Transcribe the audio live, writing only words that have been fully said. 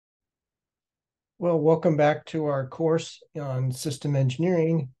Well, welcome back to our course on system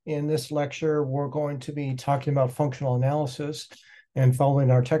engineering. In this lecture, we're going to be talking about functional analysis, and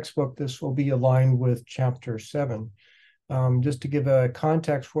following our textbook, this will be aligned with Chapter 7. Just to give a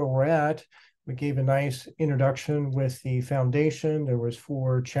context where we're at, we gave a nice introduction with the foundation. There was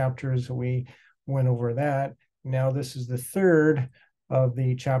 4 chapters that we went over that. Now this is the third of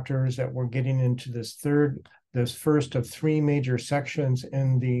the chapters that we're getting into this first of 3 major sections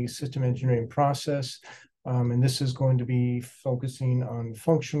in the system engineering process. And this is going to be focusing on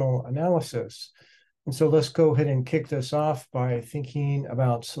functional analysis. And so let's go ahead and kick this off by thinking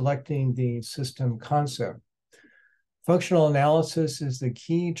about selecting the system concept. Functional analysis is the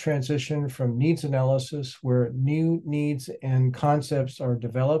key transition from needs analysis, where new needs and concepts are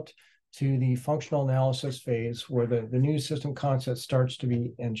developed, to the functional analysis phase, where the new system concept starts to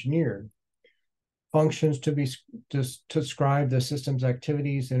be engineered. Functions to describe the system's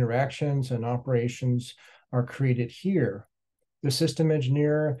activities, interactions, and operations are created here. The system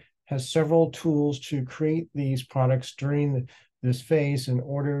engineer has several tools to create these products during this phase in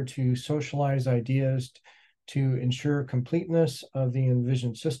order to socialize ideas to ensure completeness of the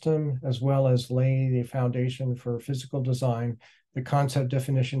envisioned system, as well as lay the foundation for physical design. The concept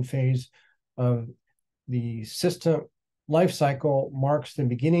definition phase of the system life cycle marks the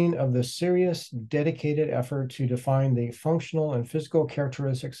beginning of the serious, dedicated effort to define the functional and physical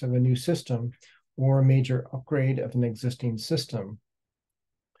characteristics of a new system or a major upgrade of an existing system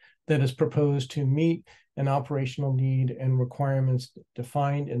that is proposed to meet an operational need and requirements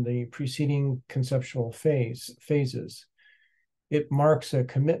defined in the preceding conceptual phases. It marks a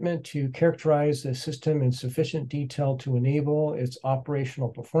commitment to characterize the system in sufficient detail to enable its operational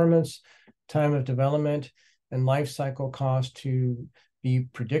performance, time of development, and life cycle cost to be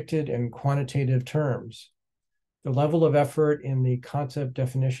predicted in quantitative terms. The level of effort in the concept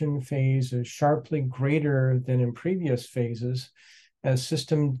definition phase is sharply greater than in previous phases, as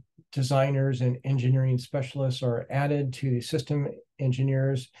system designers and engineering specialists are added to the system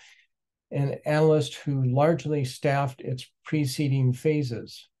engineers and analysts who largely staffed its preceding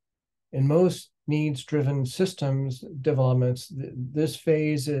phases. In most needs-driven systems developments, this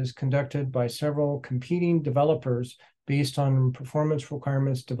phase is conducted by several competing developers based on performance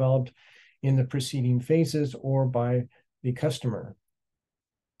requirements developed in the preceding phases or by the customer.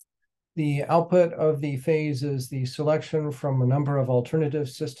 The output of the phase is the selection from a number of alternative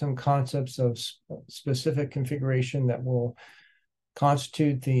system concepts of specific configuration that will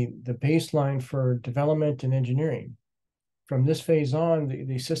constitute the baseline for development and engineering. From this phase on,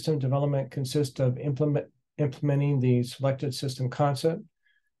 the system development consists of implementing the selected system concept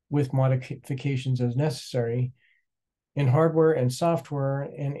with modifications as necessary in hardware and software,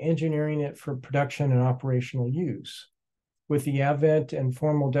 and engineering it for production and operational use. With the advent and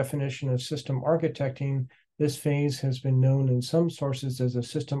formal definition of system architecting, this phase has been known in some sources as a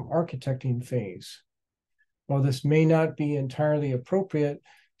system architecting phase. While this may not be entirely appropriate,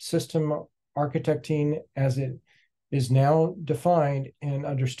 system architecting, as it is now defined and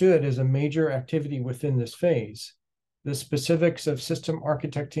understood, as a major activity within this phase. The specifics of system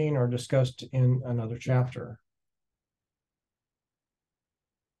architecting are discussed in another chapter.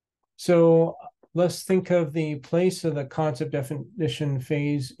 So let's think of the place of the concept definition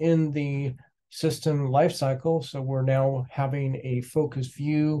phase in the system lifecycle. So we're now having a focused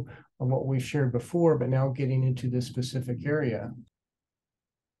view of what we've shared before, but now getting into this specific area.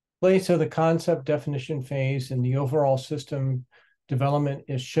 Place of the concept definition phase in the overall system development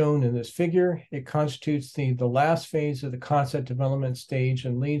is shown in this figure. It constitutes the last phase of the concept development stage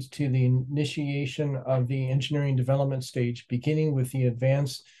and leads to the initiation of the engineering development stage, beginning with the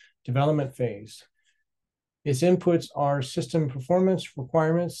advanced development phase. Its inputs are system performance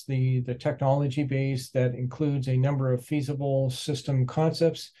requirements, the technology base that includes a number of feasible system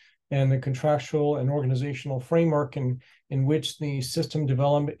concepts, and the contractual and organizational framework in which the system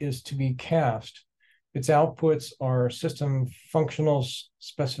development is to be cast. Its outputs are system functional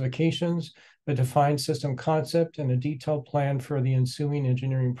specifications, a defined system concept, and a detailed plan for the ensuing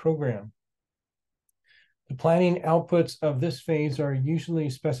engineering program. The planning outputs of this phase are usually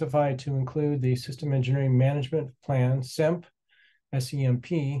specified to include the System Engineering Management Plan, SEMP, SEMP,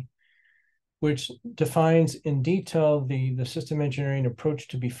 which defines in detail the system engineering approach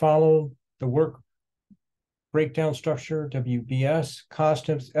to be followed, the work breakdown structure, WBS, cost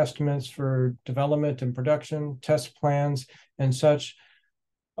estimates for development and production, test plans, and such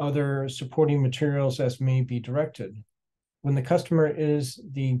other supporting materials as may be directed. When the customer is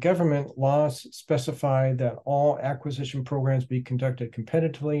the government, laws specify that all acquisition programs be conducted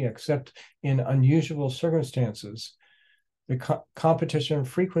competitively, except in unusual circumstances. The competition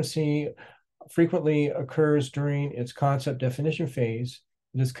frequency frequently occurs during its concept definition phase.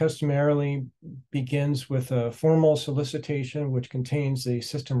 It is customarily begins with a formal solicitation, which contains the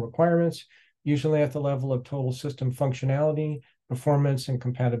system requirements, usually at the level of total system functionality, performance, and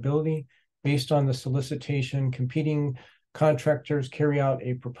compatibility. Based on the solicitation, competing contractors carry out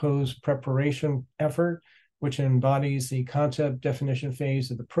a proposed preparation effort, which embodies the concept definition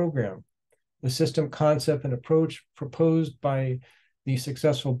phase of the program. The system concept and approach proposed by the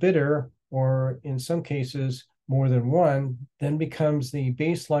successful bidder, or in some cases, more than one, then becomes the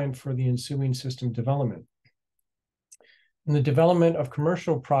baseline for the ensuing system development. In the development of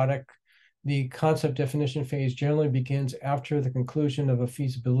commercial product, the concept definition phase generally begins after the conclusion of a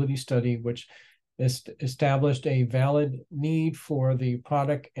feasibility study, which established a valid need for the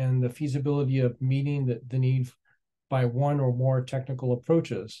product and the feasibility of meeting the need by one or more technical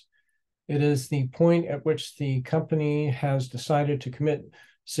approaches. It is the point at which the company has decided to commit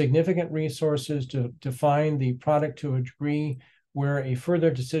significant resources to define the product to a degree where a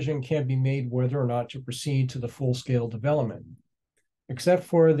further decision can be made whether or not to proceed to the full-scale development. Except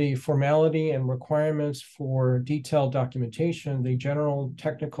for the formality and requirements for detailed documentation, the general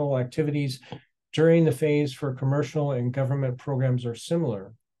technical activities during the phase for commercial and government programs are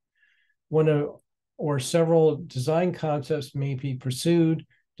similar. One or several design concepts may be pursued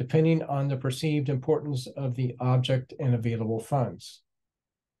depending on the perceived importance of the object and available funds.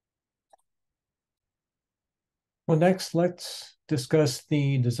 Well, next, let's discuss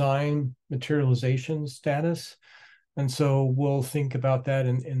the design materialization status. And so we'll think about that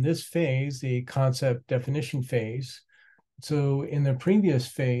in this phase, the concept definition phase. So in the previous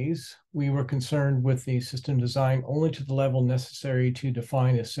phase, we were concerned with the system design only to the level necessary to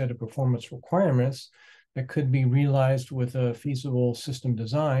define a set of performance requirements that could be realized with a feasible system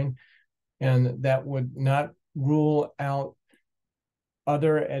design, and that would not rule out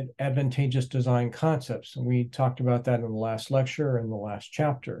other advantageous design concepts. And we talked about that in the last lecture and the last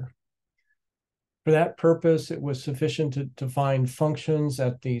chapter. For that purpose, it was sufficient to define functions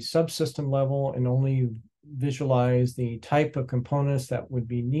at the subsystem level and only visualize the type of components that would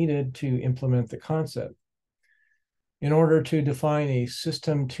be needed to implement the concept. In order to define a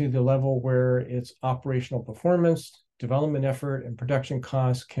system to the level where its operational performance, development effort, and production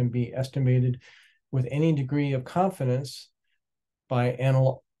costs can be estimated with any degree of confidence by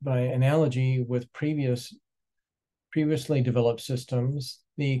analogy with previously developed systems,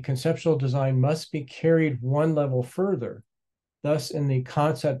 the conceptual design must be carried one level further. Thus, in the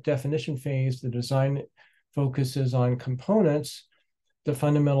concept definition phase, the design focuses on components, the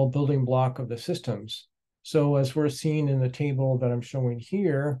fundamental building block of the systems. So as we're seeing in the table that I'm showing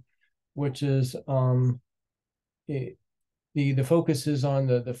here, which is the focus is on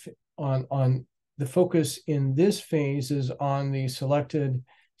the focus in this phase is on the selection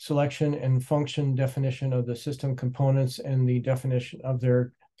and function definition of the system components and the definition of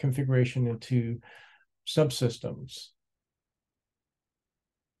their configuration into subsystems.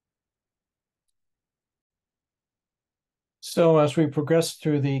 So as we progress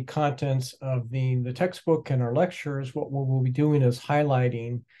through the contents of the textbook and our lectures, what we'll be doing is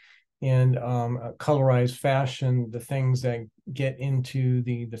highlighting in colorized fashion the things that get into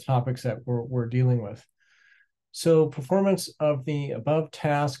the topics that we're dealing with. So performance of the above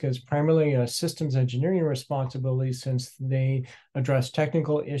task is primarily a systems engineering responsibility, since they address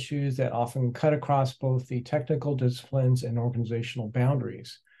technical issues that often cut across both the technical disciplines and organizational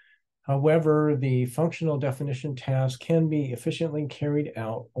boundaries. However, the functional definition task can be efficiently carried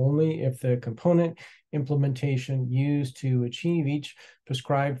out only if the component implementation used to achieve each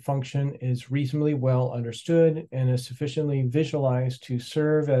prescribed function is reasonably well understood and is sufficiently visualized to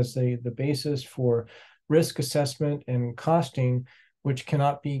serve as the basis for risk assessment and costing, which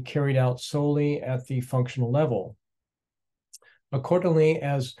cannot be carried out solely at the functional level. Accordingly,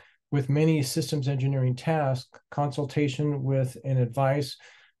 as with many systems engineering tasks, consultation with and advice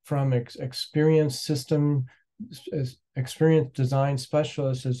from experienced design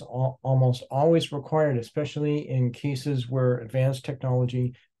specialists is almost always required, especially in cases where advanced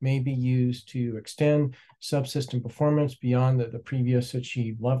technology may be used to extend subsystem performance beyond the previous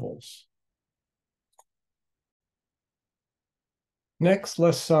achieved levels. Next,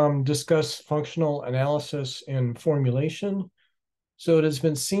 let's discuss functional analysis and formulation. So it has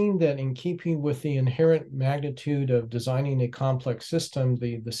been seen that in keeping with the inherent magnitude of designing a complex system,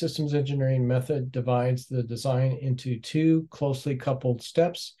 the systems engineering method divides the design into two closely coupled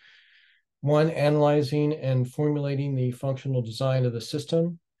steps. One, analyzing and formulating the functional design of the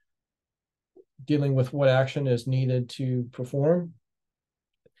system, dealing with what action is needed to perform.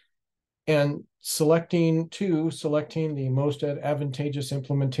 And selecting the most advantageous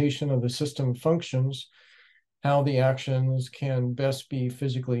implementation of the system functions, how the actions can best be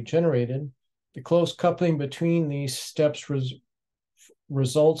physically generated. The close coupling between these steps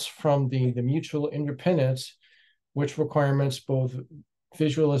results from the mutual independence, which requirements both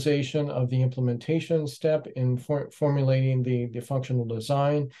visualization of the implementation step in formulating the functional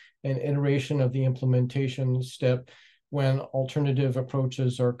design and iteration of the implementation step when alternative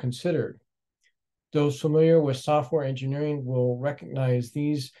approaches are considered. Those familiar with software engineering will recognize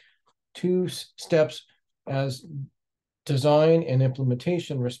these two steps as design and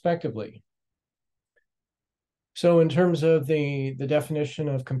implementation, respectively. So in terms of the definition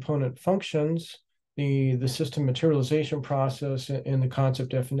of component functions, the system materialization process in the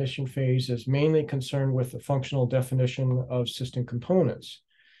concept definition phase is mainly concerned with the functional definition of system components.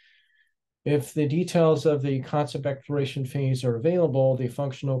 If the details of the concept exploration phase are available, the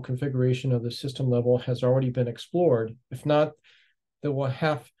functional configuration of the system level has already been explored. If not, they will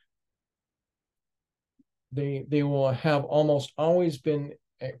have almost always been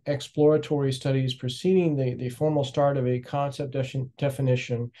exploratory studies preceding the formal start of a concept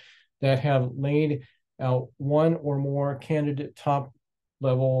definition that have laid out one or more candidate top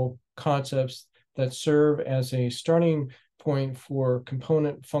level concepts that serve as a starting point for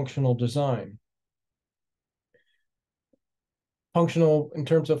component functional design. In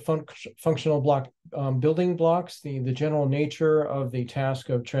terms of functional building blocks, the general nature of the task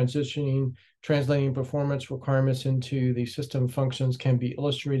of translating performance requirements into the system functions can be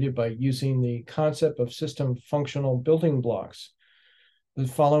illustrated by using the concept of system functional building blocks. The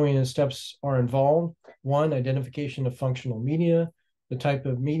following steps are involved. One, identification of functional media, the type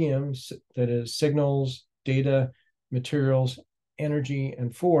of mediums, that is signals, data, materials, energy,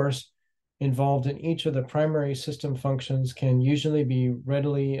 and force involved in each of the primary system functions can usually be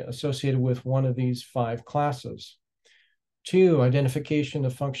readily associated with one of these 5 classes. 2, identification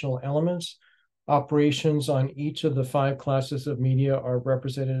of functional elements. Operations on each of the 5 classes of media are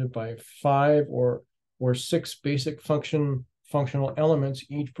represented by 5 or 6 basic functional elements,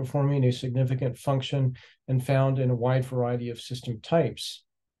 each performing a significant function and found in a wide variety of system types.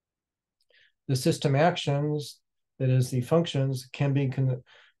 The system actions, that is, the functions, can be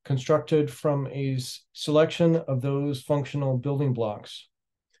constructed from a selection of those functional building blocks.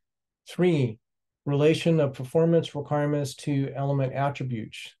 3, relation of performance requirements to element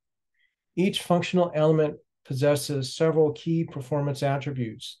attributes. Each functional element possesses several key performance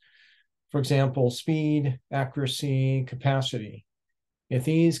attributes. For example, speed, accuracy, capacity. If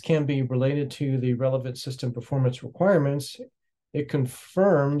these can be related to the relevant system performance requirements, it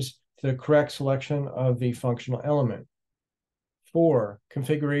confirms the correct selection of the functional element. 4,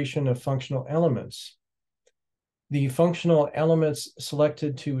 configuration of functional elements. The functional elements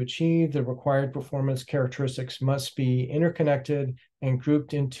selected to achieve the required performance characteristics must be interconnected and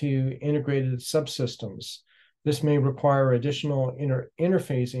grouped into integrated subsystems. This may require additional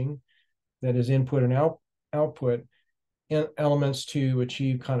interfacing, that is input and output, elements to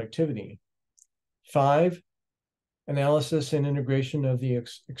achieve connectivity. 5, analysis and integration of the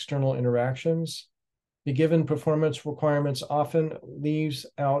external interactions. The given performance requirements often leaves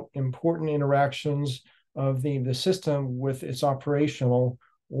out important interactions of the system with its operational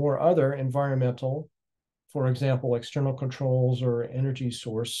or other environmental, for example, external controls or energy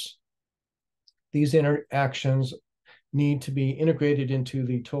source. These interactions need to be integrated into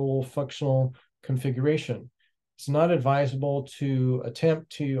the total functional configuration. It's not advisable to attempt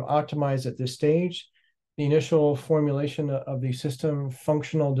to optimize at this stage. The initial formulation of the system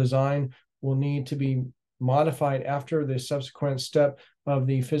functional design will need to be modified after the subsequent step of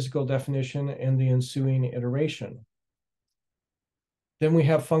the physical definition and the ensuing iteration. Then we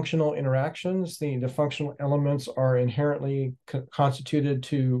have functional interactions. The functional elements are inherently constituted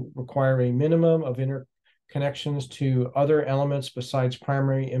to require a minimum of interconnections to other elements besides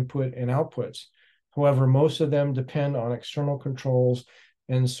primary input and outputs. However, most of them depend on external controls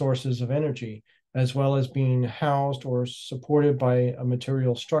and sources of energy, as well as being housed or supported by a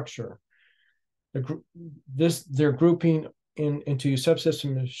material structure. Their grouping into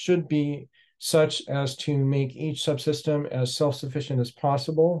subsystems should be such as to make each subsystem as self-sufficient as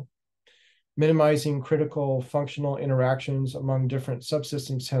possible. Minimizing critical functional interactions among different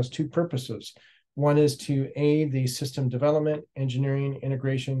subsystems has 2 purposes. One is to aid the system development, engineering,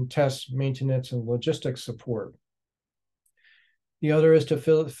 integration, test, maintenance, and logistics support. The other is to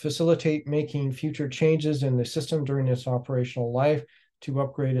facilitate making future changes in the system during its operational life to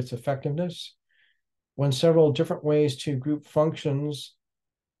upgrade its effectiveness. When several different ways to group functions,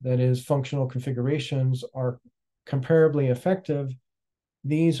 that is, functional configurations, are comparably effective,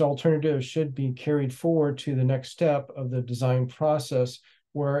 these alternatives should be carried forward to the next step of the design process,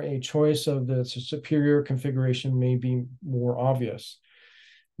 where a choice of the superior configuration may be more obvious.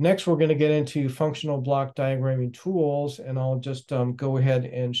 Next, we're going to get into functional block diagramming tools, and I'll just go ahead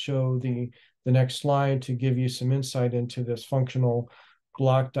and show the next slide to give you some insight into this functional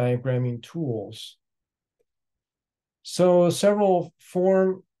block diagramming tools. So several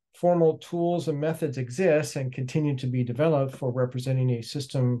formal tools and methods exist and continue to be developed for representing a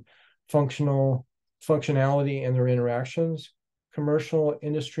system functionality and their interactions. Commercial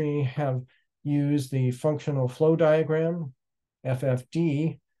industry have used the functional flow diagram,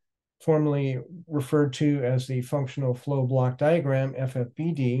 FFD, formerly referred to as the functional flow block diagram,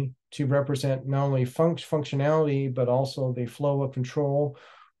 FFBD, to represent not only functionality, but also the flow of control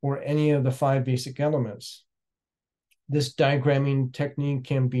or any of the 5 basic elements. This diagramming technique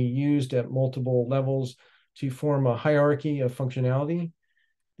can be used at multiple levels to form a hierarchy of functionality.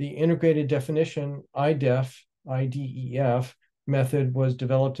 The integrated definition, IDEF method was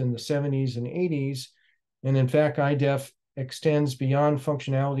developed in the 70s and 80s. And in fact, IDEF extends beyond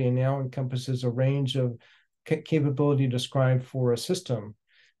functionality and now encompasses a range of capability described for a system.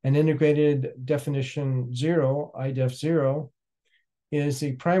 An integrated definition 0, IDEF 0, is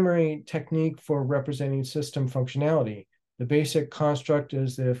the primary technique for representing system functionality. The basic construct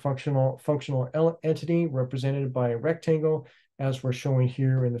is the functional entity represented by a rectangle, as we're showing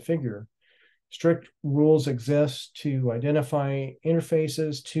here in the figure. Strict rules exist to identify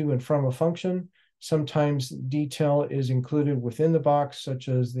interfaces to and from a function. Sometimes detail is included within the box, such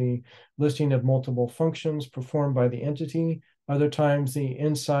as the listing of multiple functions performed by the entity. Other times, the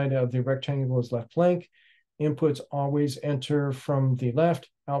inside of the rectangle is left blank. Inputs always enter from the left,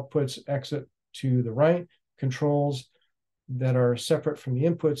 outputs exit to the right. Controls that are separate from the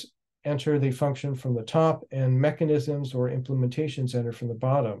inputs enter the function from the top, and mechanisms or implementations enter from the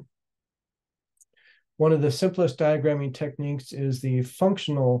bottom. One of the simplest diagramming techniques is the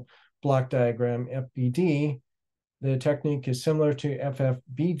functional block diagram, FBD. The technique is similar to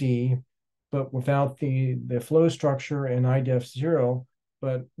FFBD, but without the flow structure and IDEF 0,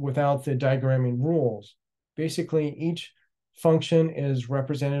 but without the diagramming rules. Basically, each function is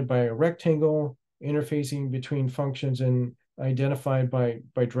represented by a rectangle interfacing between functions and identified by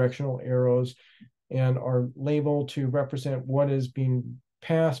directional arrows, and are labeled to represent what is being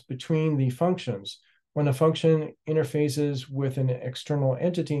passed between the functions. When a function interfaces with an external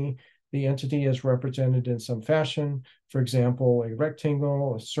entity, the entity is represented in some fashion, for example, a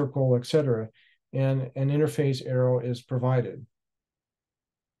rectangle, a circle, etc., and an interface arrow is provided.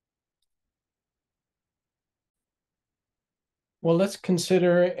 Well, let's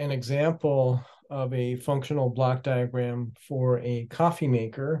consider an example of a functional block diagram for a coffee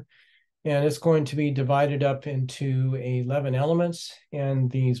maker. And it's going to be divided up into 11 elements. And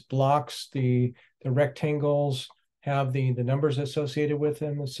these blocks, the rectangles, have the numbers associated with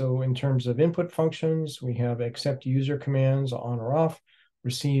them. So in terms of input functions, we have accept user commands on or off,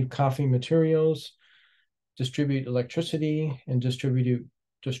 receive coffee materials, distribute electricity, and distribute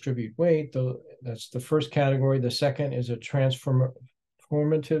weight. That's the first category. The second is a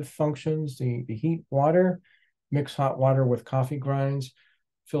transformative functions, the heat water, mix hot water with coffee grinds,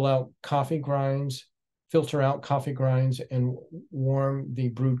 fill out coffee grinds, filter out coffee grinds, and warm the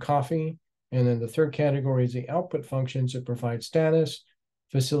brewed coffee. And then the third category is the output functions that provide status,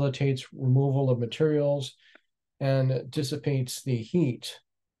 facilitates removal of materials, and dissipates the heat.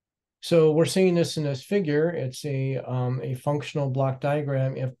 So we're seeing this in this figure. It's a functional block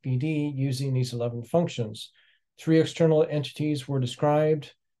diagram, FBD, using these 11 functions. 3 external entities were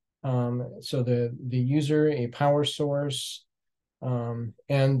described. So the user, a power source,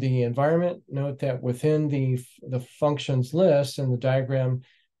 and the environment. Note that within the functions list in the diagram,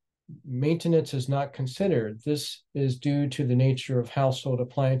 maintenance is not considered. This is due to the nature of household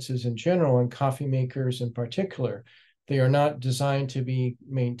appliances in general and coffee makers in particular. They are not designed to be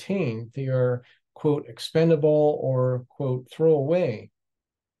maintained. They are, quote, expendable or, quote, throw away.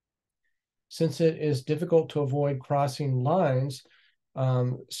 Since it is difficult to avoid crossing lines,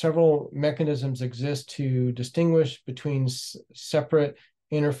 several mechanisms exist to distinguish between separate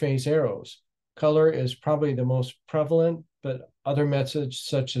interface arrows. Color is probably the most prevalent, but other methods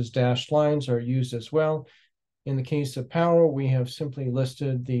such as dashed lines are used as well. In the case of power, we have simply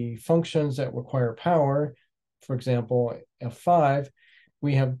listed the functions that require power. For example, F5,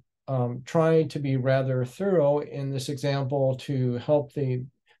 we have tried to be rather thorough in this example to help the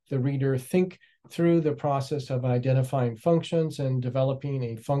reader think through the process of identifying functions and developing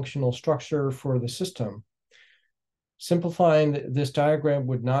a functional structure for the system. Simplifying this diagram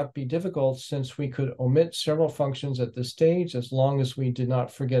would not be difficult since we could omit several functions at this stage as long as we did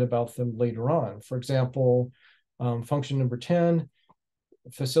not forget about them later on. For example, function number 10,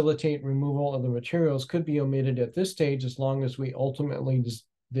 facilitate removal of the materials, could be omitted at this stage as long as we ultimately,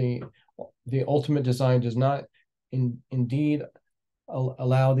 the ultimate design does not indeed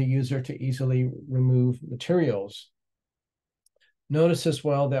allow the user to easily remove materials. Notice as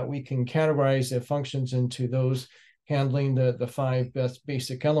well that we can categorize the functions into those handling the 5 best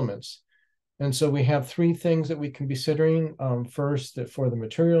basic elements. And so we have 3 things that we can be considering. First, that for the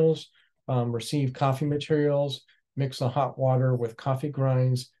materials, receive coffee materials, mix the hot water with coffee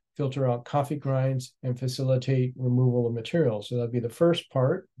grinds, filter out coffee grinds, and facilitate removal of materials. So that'd be the first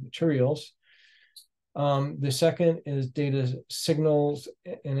part, materials. The second is data signals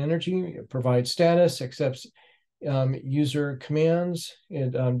and energy. It provides status, accepts user commands.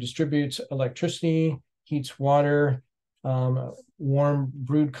 It distributes electricity, heats water, warm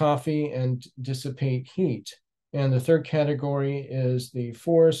brewed coffee, and dissipate heat. And the third category is the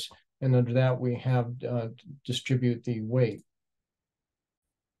force, and under that we have distribute the weight.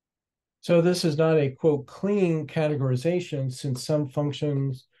 So this is not a, quote, clean categorization, since some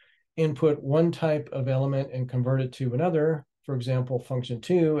functions input one type of element and convert it to another. For example, function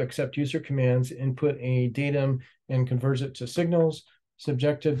 2, accept user commands, input a datum and converts it to signals.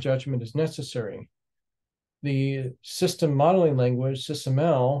 Subjective judgment is necessary. The system modeling language,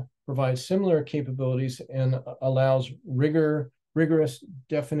 SysML, provides similar capabilities and allows rigorous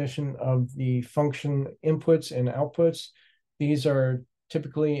definition of the function inputs and outputs. These are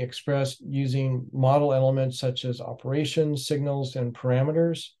typically expressed using model elements such as operations, signals, and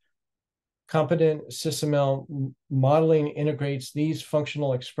parameters. Competent SysML modeling integrates these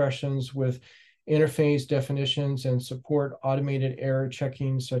functional expressions with interface definitions and support automated error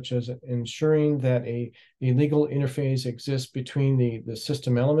checking, such as ensuring that a legal interface exists between the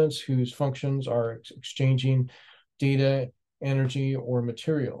system elements whose functions are exchanging data, energy, or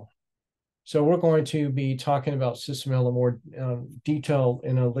material. So we're going to be talking about SysML in more detail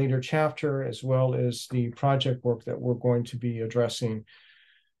in a later chapter, as well as the project work that we're going to be addressing.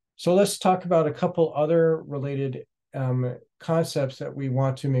 So let's talk about a couple other related concepts that we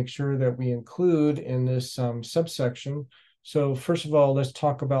want to make sure that we include in this subsection. So first of all, let's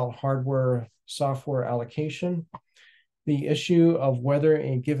talk about hardware-software allocation. The issue of whether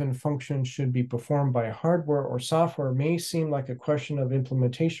a given function should be performed by hardware or software may seem like a question of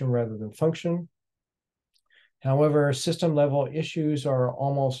implementation rather than function. However, system-level issues are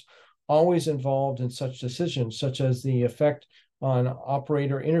almost always involved in such decisions, such as the effect on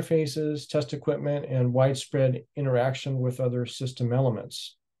operator interfaces, test equipment, and widespread interaction with other system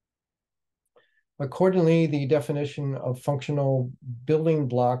elements. Accordingly, the definition of functional building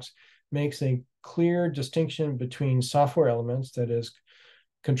blocks makes a clear distinction between software elements, that is,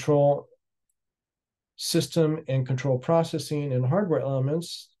 control system and control processing, and hardware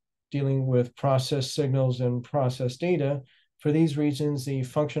elements, dealing with process signals and process data. For these reasons, the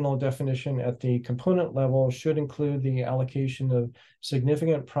functional definition at the component level should include the allocation of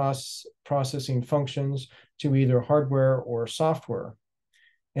significant processing functions to either hardware or software.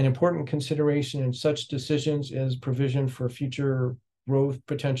 An important consideration in such decisions is provision for future growth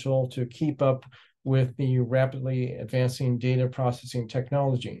potential to keep up with the rapidly advancing data processing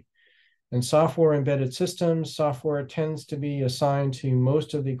technology. In software embedded systems, software tends to be assigned to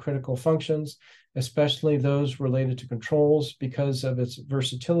most of the critical functions, especially those related to controls, because of its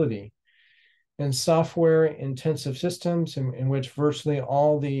versatility. In software-intensive systems, in which virtually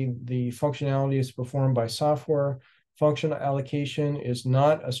all the functionality is performed by software, functional allocation is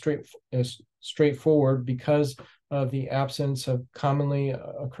not as straightforward because of the absence of commonly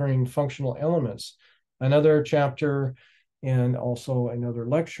occurring functional elements. Another chapter and also another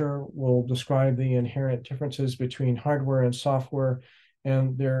lecture will describe the inherent differences between hardware and software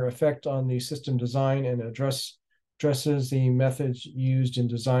and their effect on the system design, and addresses the methods used in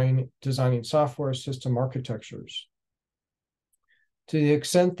designing software system architectures. To the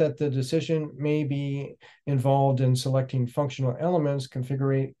extent that the decision may be involved in selecting functional elements,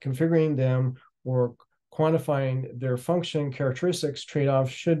 configuring them, or quantifying their function characteristics,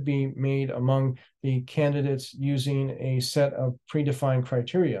 trade-offs should be made among the candidates using a set of predefined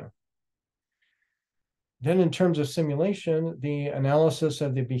criteria. Then in terms of simulation, the analysis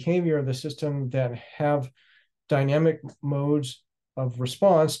of the behavior of the system that have dynamic modes of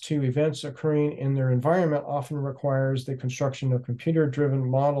response to events occurring in their environment often requires the construction of computer-driven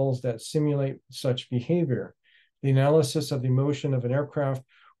models that simulate such behavior. The analysis of the motion of an aircraft,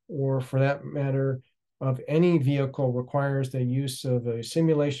 or for that matter, of any vehicle, requires the use of a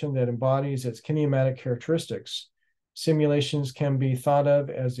simulation that embodies its kinematic characteristics. Simulations can be thought of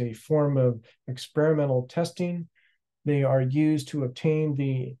as a form of experimental testing. They are used to obtain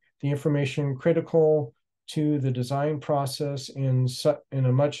the information critical to the design process in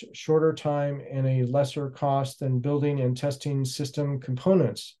a much shorter time and a lesser cost than building and testing system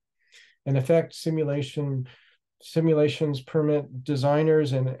components. In effect, simulations permit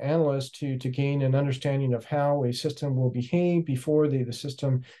designers and analysts to gain an understanding of how a system will behave before the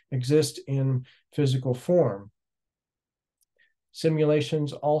system exists in physical form.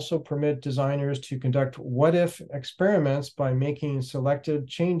 Simulations also permit designers to conduct what-if experiments by making selected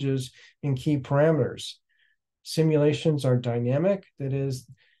changes in key parameters. Simulations are dynamic, that is,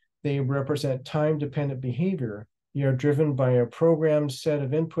 they represent time-dependent behavior. They are driven by a programmed set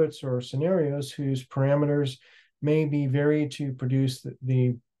of inputs or scenarios whose parameters may be varied to produce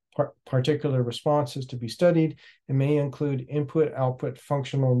the particular responses to be studied, and may include input-output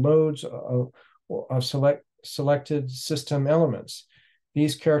functional modes of selected system elements.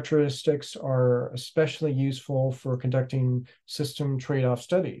 These characteristics are especially useful for conducting system trade-off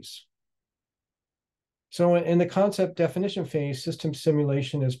studies. So in the concept definition phase, system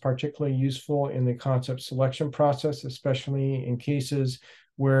simulation is particularly useful in the concept selection process, especially in cases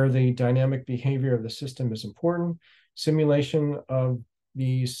where the dynamic behavior of the system is important. Simulation of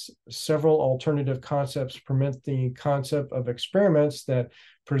these several alternative concepts permit the concept of experiments that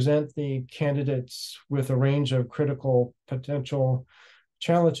present the candidates with a range of critical potential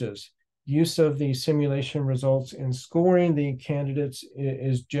challenges. Use of the simulation results in scoring the candidates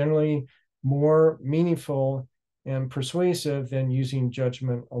is generally more meaningful and persuasive than using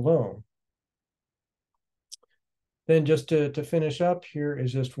judgment alone. Then just to finish up, here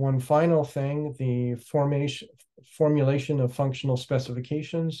is just one final thing, the formulation of functional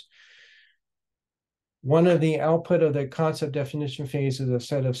specifications. One of the output of the concept definition phase is a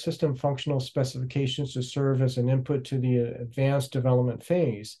set of system functional specifications to serve as an input to the advanced development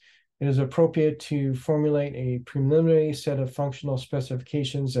phase. It is appropriate to formulate a preliminary set of functional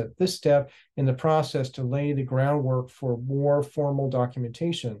specifications at this step in the process to lay the groundwork for more formal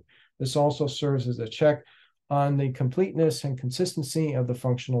documentation. This also serves as a check on the completeness and consistency of the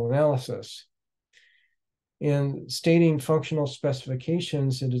functional analysis. In stating functional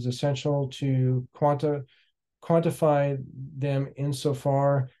specifications, it is essential to quantify them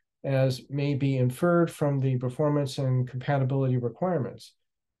insofar as may be inferred from the performance and compatibility requirements.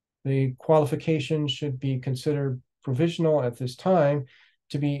 The qualification should be considered provisional at this time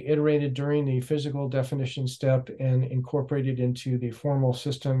to be iterated during the physical definition step and incorporated into the formal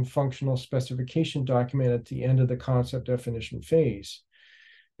system functional specification document at the end of the concept definition phase.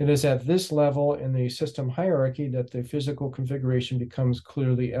 It is at this level in the system hierarchy that the physical configuration becomes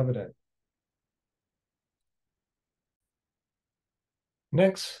clearly evident.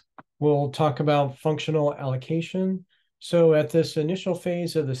 Next, we'll talk about functional allocation. So at this initial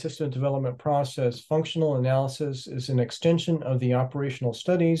phase of the system development process, functional analysis is an extension of the operational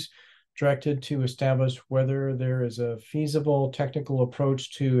studies directed to establish whether there is a feasible technical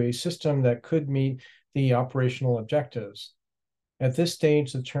approach to a system that could meet the operational objectives. At this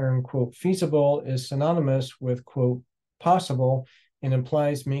stage, the term, quote, feasible is synonymous with, quote, possible, and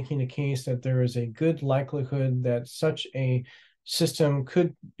implies making a case that there is a good likelihood that such a system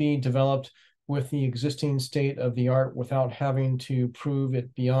could be developed with the existing state of the art without having to prove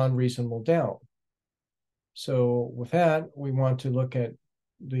it beyond reasonable doubt. So with that, we want to look at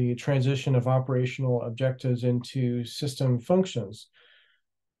the transition of operational objectives into system functions.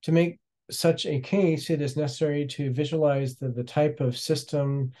 To make such a case, it is necessary to visualize the type of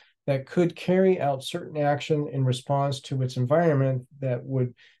system that could carry out certain action in response to its environment that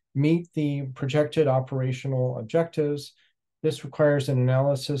would meet the projected operational objectives. This requires an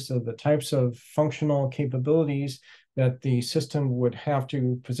analysis of the types of functional capabilities that the system would have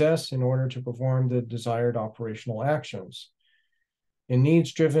to possess in order to perform the desired operational actions. In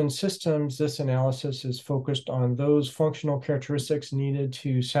needs-driven systems, this analysis is focused on those functional characteristics needed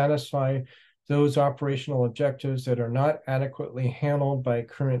to satisfy those operational objectives that are not adequately handled by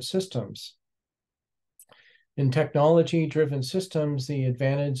current systems. In technology-driven systems, the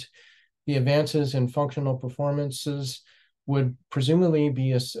advances in functional performances would presumably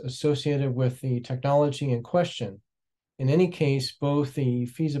be associated with the technology in question. In any case, both the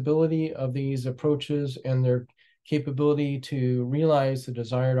feasibility of these approaches and their capability to realize the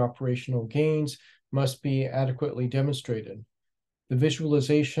desired operational gains must be adequately demonstrated. The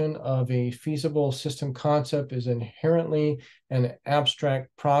visualization of a feasible system concept is inherently an abstract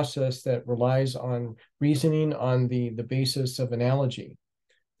process that relies on reasoning on the basis of analogy.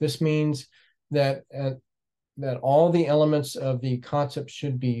 This means that that all the elements of the concept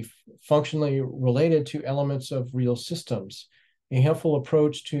should be functionally related to elements of real systems. A helpful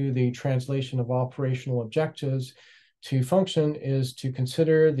approach to the translation of operational objectives to function is to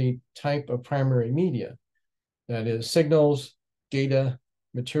consider the type of primary media, that is, signals, data,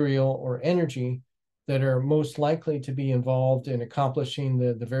 material, or energy that are most likely to be involved in accomplishing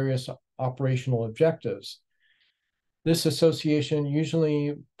the various operational objectives. This association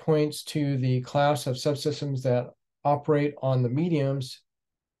usually points to the class of subsystems that operate on the mediums,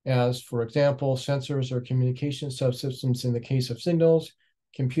 as, for example, sensors or communication subsystems in the case of signals,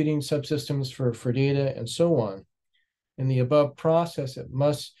 computing subsystems for data, and so on. In the above process, it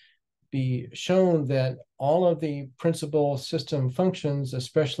must be shown that all of the principal system functions,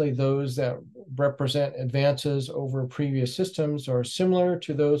 especially those that represent advances over previous systems, are similar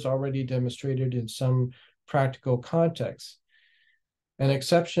to those already demonstrated in some practical contexts. An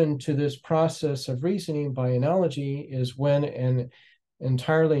exception to this process of reasoning by analogy is when an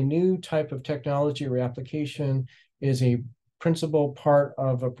entirely new type of technology or application is a principal part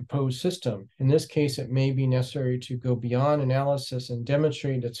of a proposed system. In this case, it may be necessary to go beyond analysis and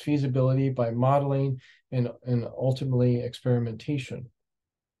demonstrate its feasibility by modeling and ultimately experimentation.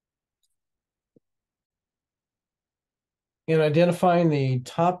 In identifying the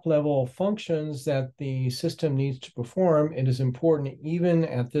top level functions that the system needs to perform, it is important even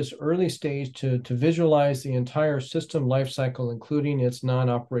at this early stage to visualize the entire system lifecycle, including its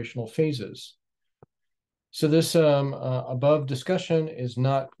non-operational phases. So this above discussion is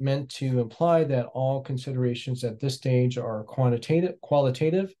not meant to imply that all considerations at this stage are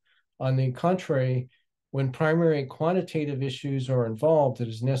qualitative. On the contrary, when primary quantitative issues are involved, it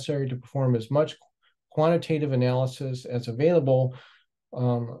is necessary to perform as much quantitative analysis as available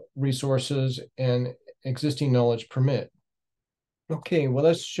resources and existing knowledge permit. Okay, well,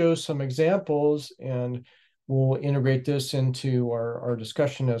 let's show some examples and we'll integrate this into our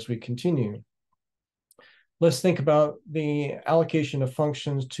discussion as we continue. Let's think about the allocation of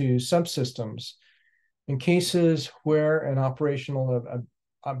functions to subsystems. In cases where an operational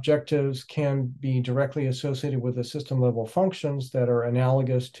objectives can be directly associated with the system level functions that are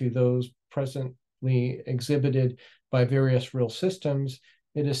analogous to those presently exhibited by various real systems,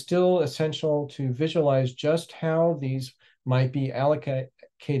 it is still essential to visualize just how these might be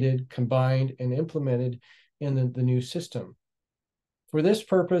allocated, combined, and implemented in the new system. For this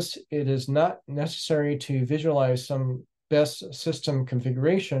purpose, it is not necessary to visualize some best system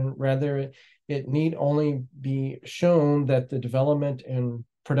configuration. Rather, it need only be shown that the development and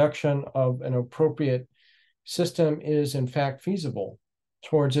production of an appropriate system is in fact feasible.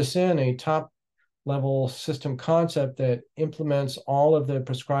 Towards this end, a top-level system concept that implements all of the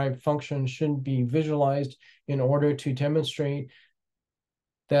prescribed functions should be visualized in order to demonstrate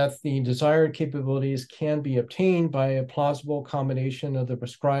that the desired capabilities can be obtained by a plausible combination of the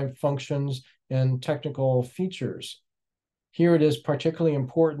prescribed functions and technical features. Here it is particularly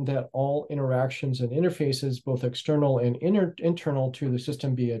important that all interactions and interfaces, both external and internal to the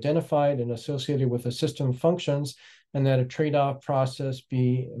system, be identified and associated with the system functions, and that a trade-off process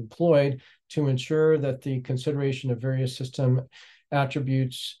be employed to ensure that the consideration of various system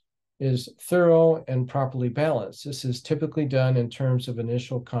attributes is thorough and properly balanced. This is typically done in terms of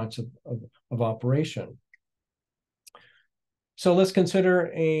initial concept of operation. So let's consider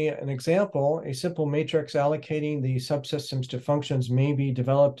an example. A simple matrix allocating the subsystems to functions may be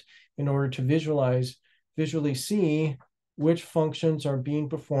developed in order to visually see which functions are being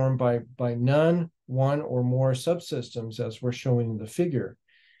performed by none, one, or more subsystems, as we're showing in the figure.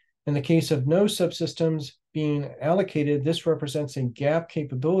 In the case of no subsystems being allocated, this represents a gap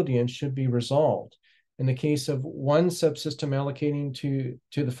capability and should be resolved. In the case of one subsystem allocating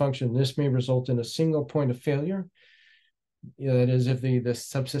to the function, this may result in a single point of failure. That is, if the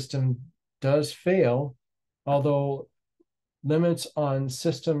subsystem does fail, although limits on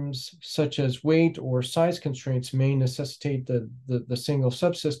systems such as weight or size constraints may necessitate the single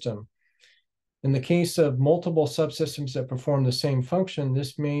subsystem. In the case of multiple subsystems that perform the same function,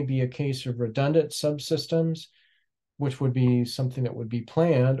 this may be a case of redundant subsystems, which would be something that would be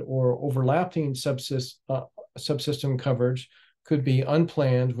planned, or overlapping subsystem coverage could be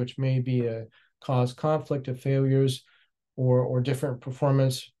unplanned, which may be cause conflict of failures, or different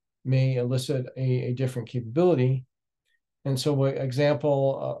performance may elicit a different capability. And so an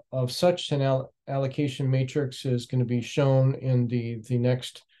example of such an allocation matrix is going to be shown in the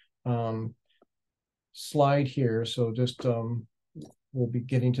next slide here. So just we'll be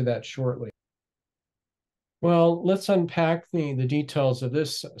getting to that shortly. Well, let's unpack the details of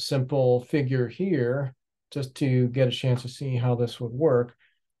this simple figure here just to get a chance to see how this would work.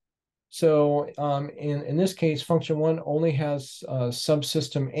 So in this case, function 1 only has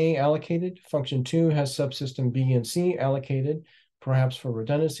subsystem A allocated. Function 2 has subsystem B and C allocated, perhaps for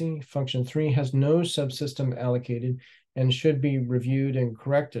redundancy. Function 3 has no subsystem allocated and should be reviewed and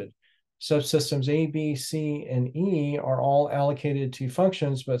corrected. Subsystems A, B, C, and E are all allocated to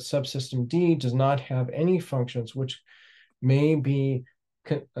functions, but subsystem D does not have any functions, which may be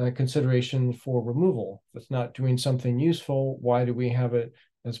consideration for removal. If it's not doing something useful, why do we have it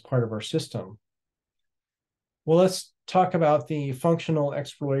as part of our system? Well, let's talk about the functional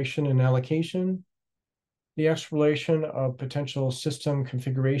exploration and allocation. The exploration of potential system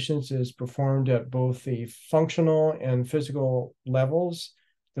configurations is performed at both the functional and physical levels.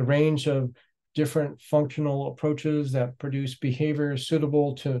 The range of different functional approaches that produce behavior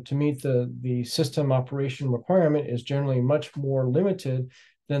suitable to meet the system operation requirement is generally much more limited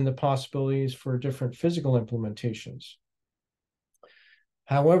than the possibilities for different physical implementations.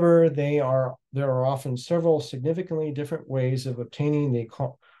 However, there are often several significantly different ways of obtaining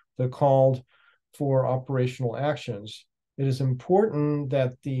the called for operational actions. It is important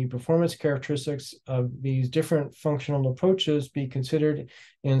that the performance characteristics of these different functional approaches be considered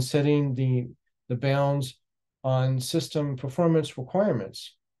in setting the bounds on system performance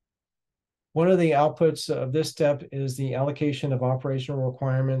requirements. One of the outputs of this step is the allocation of operational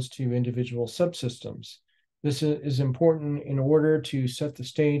requirements to individual subsystems. This is important in order to set the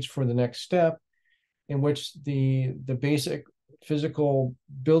stage for the next step, in which the basic physical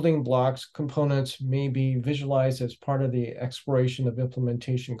building blocks components may be visualized as part of the exploration of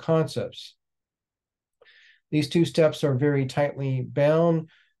implementation concepts. These two steps are very tightly bound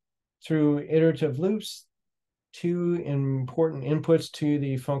through iterative loops. Two important inputs to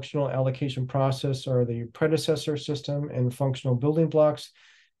the functional allocation process are the predecessor system and functional building blocks.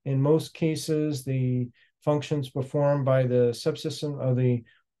 In most cases, the functions performed by the subsystem of the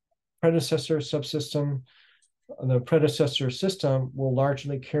predecessor subsystem, the predecessor system will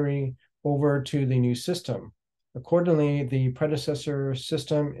largely carry over to the new system. Accordingly, the predecessor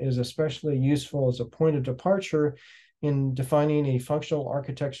system is especially useful as a point of departure in defining a functional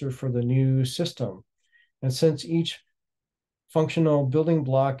architecture for the new system. And since each functional building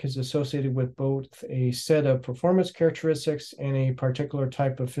block is associated with both a set of performance characteristics and a particular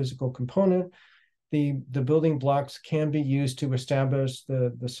type of physical component, the building blocks can be used to establish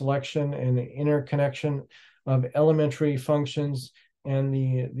the selection and the interconnection of elementary functions and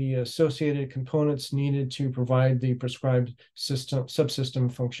the associated components needed to provide the prescribed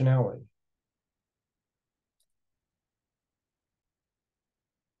subsystem functionality.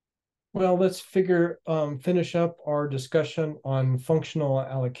 Well, let's finish up our discussion on functional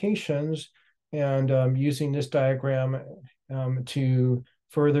allocations and using this diagram to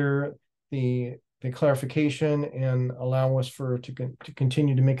further the clarification and allow us to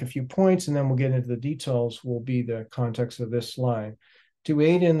continue to make a few points, and then we'll get into the details will be the context of this slide. To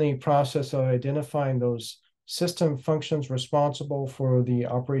aid in the process of identifying those system functions responsible for the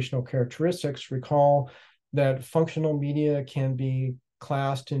operational characteristics, recall that functional media can be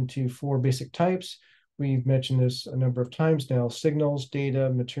classed into 4 basic types. We've mentioned this a number of times now: signals, data,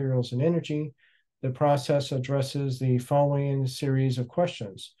 materials, and energy. The process addresses the following series of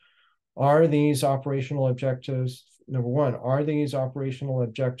questions. Are these operational objectives, number 1, are these operational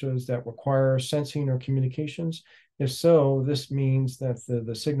objectives that require sensing or communications? If so, this means that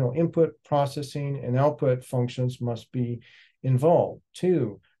the signal input, processing, and output functions must be involved.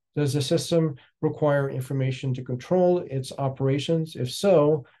 2, does the system require information to control its operations? If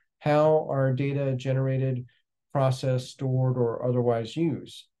so, how are data generated, processed, stored, or otherwise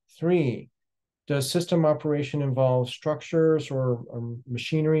used? 3, does system operation involve structures or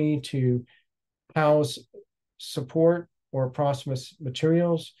machinery to house, support, or process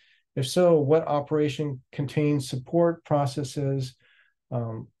materials? If so, what operation contains support processes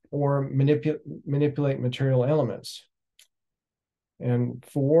or manipulate material elements? And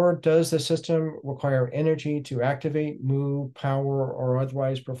 4, does the system require energy to activate, move, power, or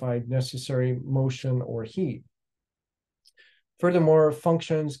otherwise provide necessary motion or heat? Furthermore,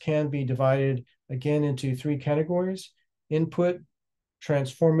 functions can be divided again into 3 categories: input,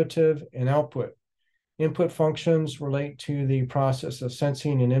 transformative, and output. Input functions relate to the process of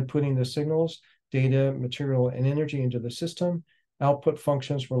sensing and inputting the signals, data, material, and energy into the system. Output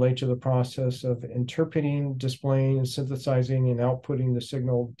functions relate to the process of interpreting, displaying, synthesizing, and outputting the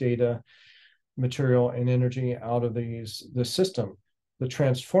signal, data, material, and energy out of the system. The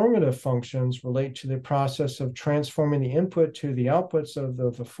transformative functions relate to the process of transforming the input to the outputs of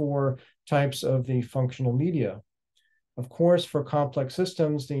the 4 types of the functional media. Of course, for complex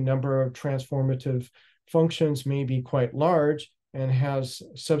systems, the number of transformative functions may be quite large, and has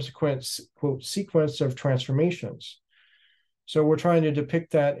subsequent, quote, sequence of transformations. So we're trying to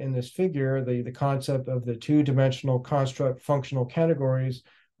depict that in this figure, the concept of the two-dimensional construct functional categories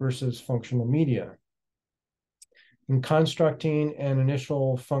versus functional media. In constructing an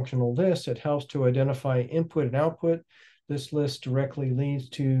initial functional list, it helps to identify input and output. This list directly leads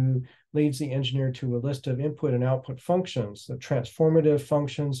the engineer to a list of input and output functions. The transformative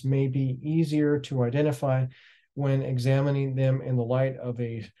functions may be easier to identify when examining them in the light of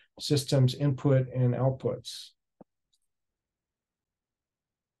a system's input and outputs.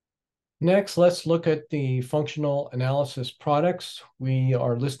 Next, let's look at the functional analysis products. We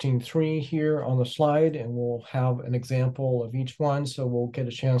are listing 3 here on the slide, and we'll have an example of each one, so we'll get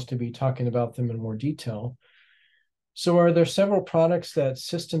a chance to be talking about them in more detail. So there several products that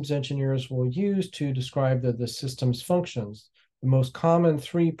systems engineers will use to describe the system's functions. The most common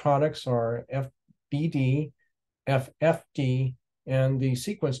 3 products are FBD, FFD, and the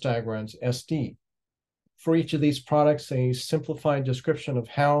sequence diagrams, SD. For each of these products, a simplified description of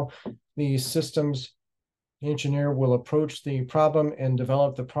how the systems engineer will approach the problem and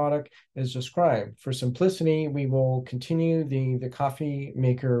develop the product is described. For simplicity, we will continue the coffee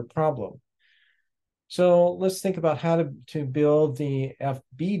maker problem. So let's think about how to build the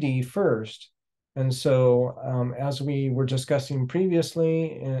FBD first. And so as we were discussing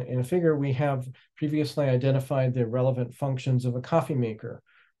previously in a figure, we have previously identified the relevant functions of a coffee maker.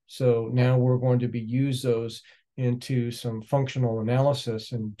 So now we're going to use those into some functional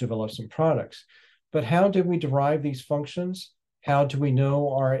analysis and develop some products. But how did we derive these functions? How do we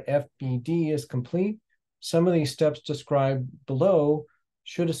know our FBD is complete? Some of these steps described below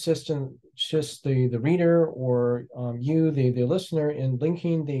should assist the reader or you, the listener, in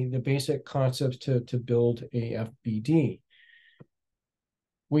linking the basic concepts to build a FBD.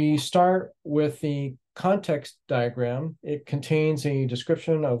 We start with the context diagram. It contains a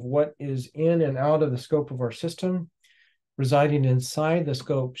description of what is in and out of the scope of our system. Residing inside the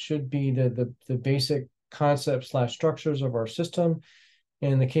scope should be the basic concepts / structures of our system.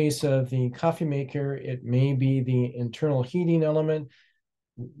 In the case of the coffee maker, it may be the internal heating element,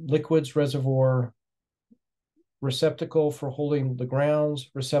 liquids reservoir, receptacle for holding the grounds,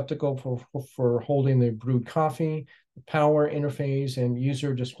 receptacle for holding the brewed coffee, power interface, and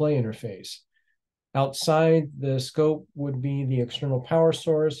user display interface. Outside the scope would be the external power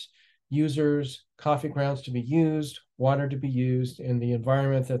source, users, coffee grounds to be used, water to be used, and the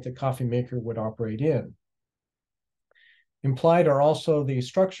environment that the coffee maker would operate in. Implied are also the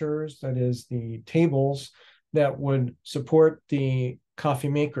structures, that is, the tables that would support the coffee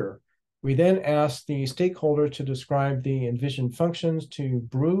maker. We then ask the stakeholder to describe the envisioned functions to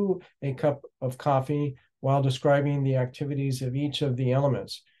brew a cup of coffee while describing the activities of each of the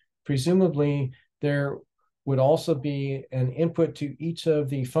elements. Presumably, there would also be an input to each of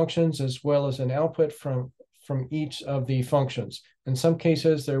the functions as well as an output from each of the functions. In some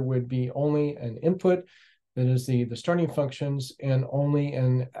cases, there would be only an input, that is the starting functions, and only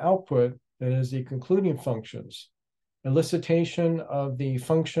an output, that is the concluding functions. Elicitation of the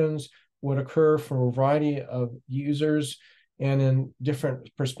functions would occur from a variety of users and in different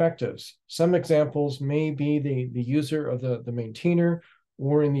perspectives. Some examples may be the user of the maintainer,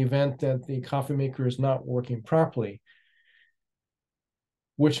 or in the event that the coffee maker is not working properly,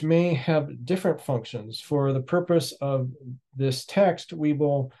 which may have different functions. For the purpose of this text, we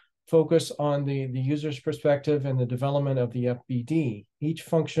will focus on the user's perspective and the development of the FBD. Each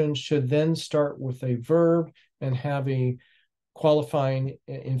function should then start with a verb and have a qualifying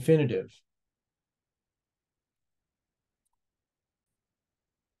infinitive.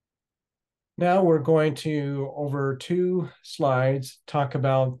 Now we're going to, over 2 slides, talk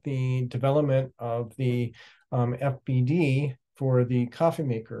about the development of the FBD for the coffee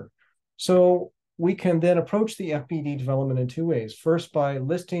maker. So we can then approach the FBD development in 2 ways. First, by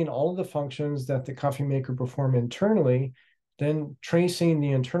listing all of the functions that the coffee maker perform internally, then tracing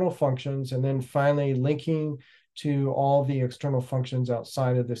the internal functions, and then finally linking to all the external functions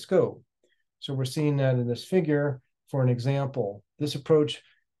outside of the scope. So we're seeing that in this figure for an example. This approach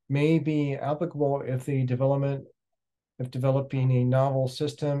may be applicable if developing a novel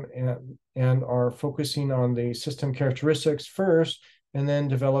system and are focusing on the system characteristics first, and then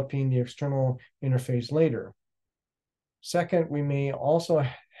developing the external interface later. Second, we may also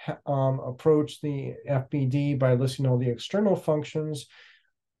approach the FBD by listing all the external functions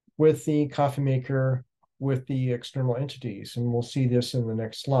with the coffee maker with the external entities, and we'll see this in the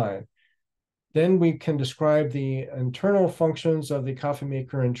next slide. Then we can describe the internal functions of the coffee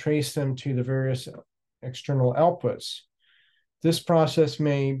maker and trace them to the various external outputs. This process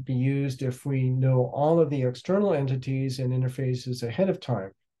may be used if we know all of the external entities and interfaces ahead of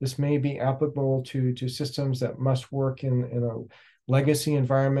time. This may be applicable to systems that must work in a legacy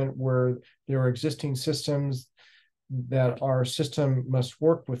environment where there are existing systems that our system must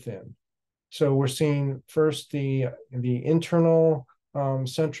work within. So we're seeing first the internal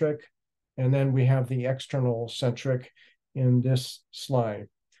centric, and then we have the external centric in this slide.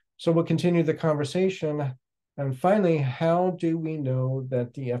 So we'll continue the conversation. And finally, how do we know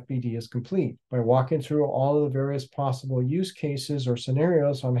that the FBD is complete? By walking through all of the various possible use cases or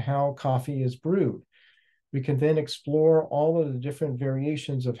scenarios on how coffee is brewed. We can then explore all of the different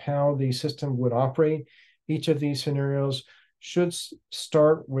variations of how the system would operate. Each of these scenarios should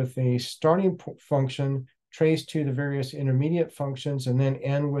start with a starting function traced to the various intermediate functions and then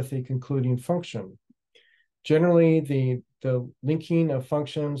end with a concluding function. Generally, the linking of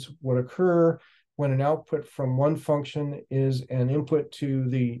functions would occur when an output from one function is an input to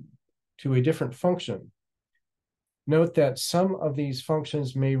a different function. Note that some of these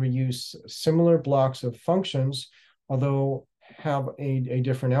functions may reuse similar blocks of functions, although have a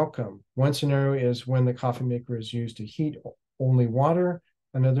different outcome. One scenario is when the coffee maker is used to heat only water.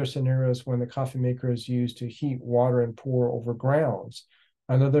 Another scenario is when the coffee maker is used to heat water and pour over grounds.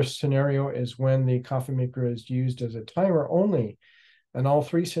 Another scenario is when the coffee maker is used as a timer only. In all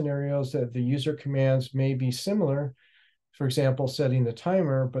three scenarios, that the user commands may be similar, for example, setting the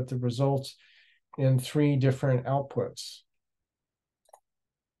timer, but the results in three different outputs.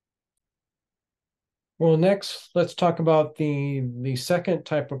 Well, next, let's talk about the second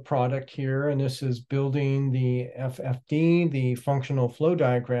type of product here, and this is building the FFD, the functional flow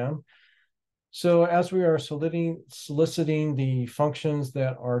diagram. So as we are soliciting the functions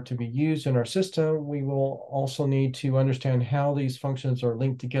that are to be used in our system, we will also need to understand how these functions are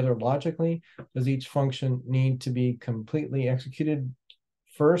linked together logically. Does each function need to be completely executed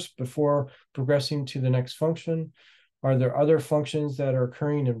first before progressing to the next function? Are there other functions that are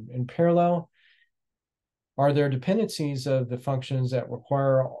occurring in parallel? Are there dependencies of the functions that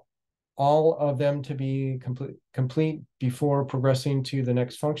require all of them to be complete before progressing to the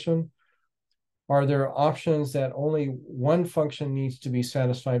next function? Are there options that only one function needs to be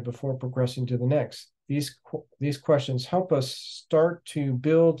satisfied before progressing to the next? These questions help us start to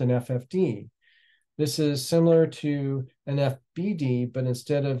build an FFD. This is similar to an FBD, but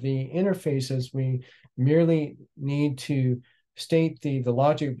instead of the interfaces, we merely need to state the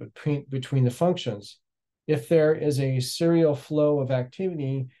logic between the functions. If there is a serial flow of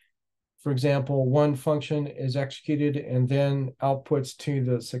activity, for example, one function is executed and then outputs to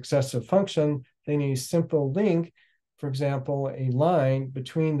the successive function, then a simple link, for example, a line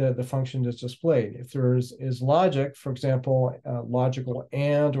between the function that's displayed. If there is logic, for example, a logical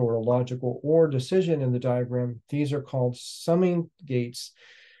and or a logical or decision in the diagram, these are called summing gates,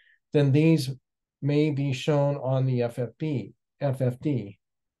 then these may be shown on the FFD.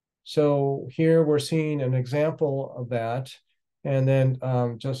 So here we're seeing an example of that. And then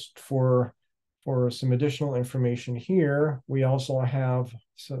just for some additional information here, we also have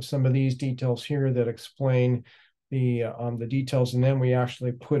some of these details here that explain the details, and then we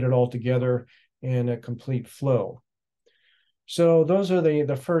actually put it all together in a complete flow. So those are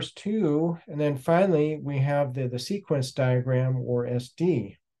the first two, and then finally we have the sequence diagram, or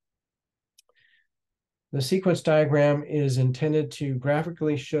SD. The sequence diagram is intended to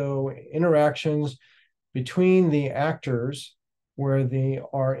graphically show interactions between the actors where they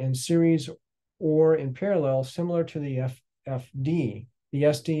are in series or in parallel, similar to the FFD. The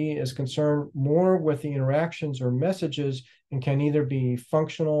SD is concerned more with the interactions or messages and can either be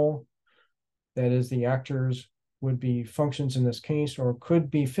functional, that is, the actors would be functions in this case, or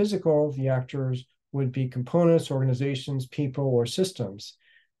could be physical, the actors would be components, organizations, people, or systems.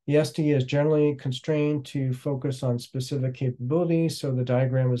 The SD is generally constrained to focus on specific capabilities, so the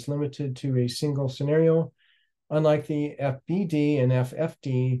diagram is limited to a single scenario. Unlike the FBD and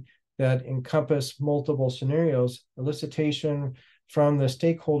FFD that encompass multiple scenarios, elicitation from the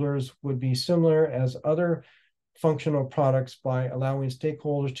stakeholders would be similar as other functional products by allowing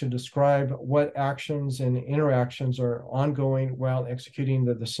stakeholders to describe what actions and interactions are ongoing while executing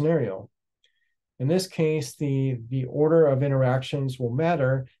the scenario. In this case, the order of interactions will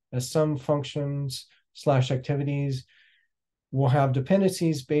matter, as some functions/activities will have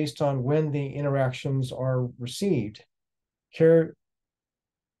dependencies based on when the interactions are received. Care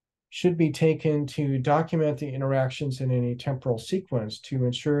should be taken to document the interactions in a temporal sequence to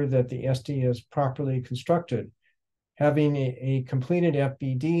ensure that the SD is properly constructed. Having a completed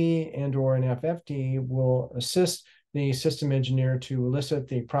FBD and or an FFD will assist the system engineer to elicit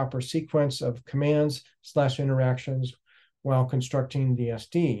the proper sequence of commands/interactions while constructing the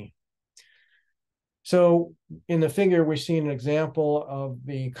SD. So in the figure, we see an example of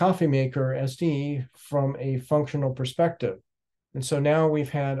the coffee maker SD from a functional perspective. And so now we've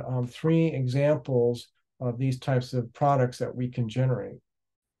had 3 examples of these types of products that we can generate.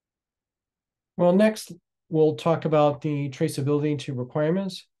 Well, next, we'll talk about the traceability to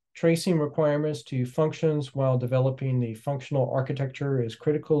requirements. Tracing requirements to functions while developing the functional architecture is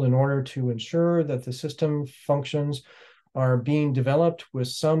critical in order to ensure that the system functions are being developed with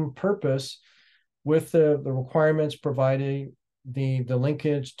some purpose, with the requirements providing the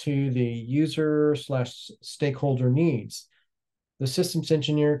linkage to the user/stakeholder needs. The systems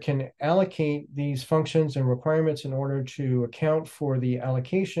engineer can allocate these functions and requirements in order to account for the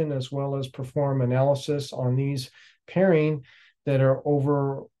allocation, as well as perform analysis on these pairing that are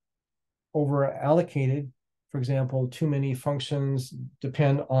over allocated. For example, too many functions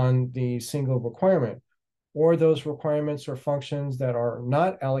depend on the single requirement, or those requirements or functions that are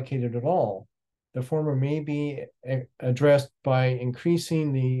not allocated at all. The former may be addressed by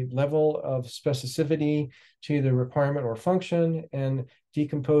increasing the level of specificity to the requirement or function and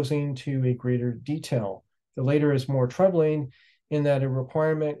decomposing to a greater detail. The later is more troubling in that a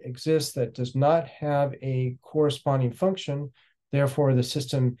requirement exists that does not have a corresponding function. Therefore, the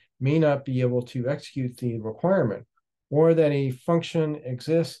system may not be able to execute the requirement, or that a function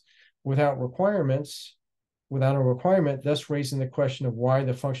exists without a requirement, thus raising the question of why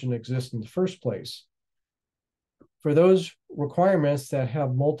the function exists in the first place. For those requirements that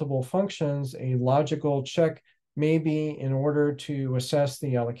have multiple functions, a logical check may be in order to assess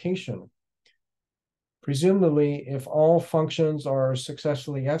the allocation. Presumably, if all functions are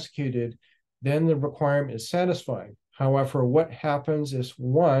successfully executed, then the requirement is satisfied. However, what happens if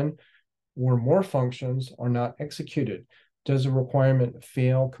one or more functions are not executed? Does the requirement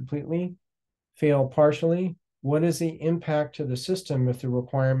fail completely, fail partially? What is the impact to the system if the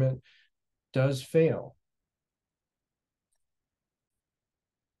requirement does fail?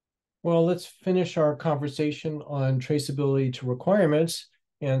 Well, let's finish our conversation on traceability to requirements.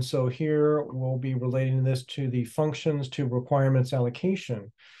 And so here we'll be relating this to the functions to requirements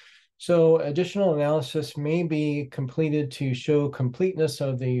allocation. So additional analysis may be completed to show completeness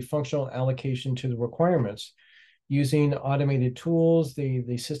of the functional allocation to the requirements. Using automated tools,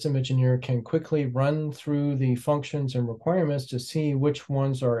 the system engineer can quickly run through the functions and requirements to see which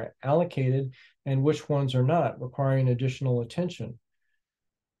ones are allocated and which ones are not, requiring additional attention.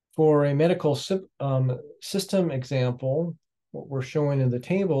 For a medical system example, what we're showing in the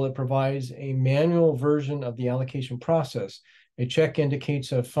table, it provides a manual version of the allocation process. A check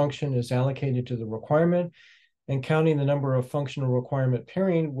indicates a function is allocated to the requirement, and counting the number of functional requirement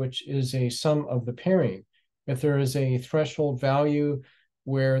pairing, which is a sum of the pairing. If there is a threshold value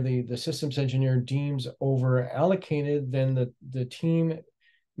where the systems engineer deems over allocated, then the team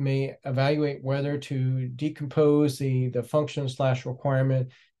may evaluate whether to decompose the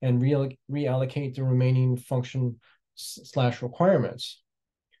function/requirement and reallocate the remaining function/requirements.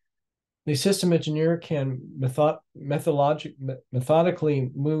 The system engineer can methodically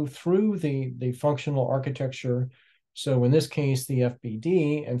move through the functional architecture. So in this case, the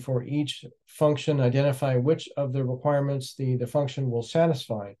FBD, and for each function, identify which of the requirements the function will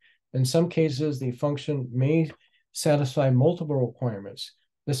satisfy. In some cases, the function may satisfy multiple requirements.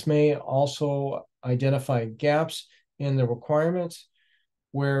 This may also identify gaps in the requirements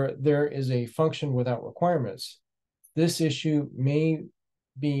where there is a function without requirements. This issue may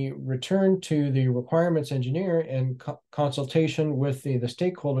be returned to the requirements engineer in consultation with the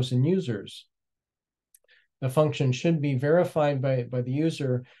stakeholders and users. The function should be verified by the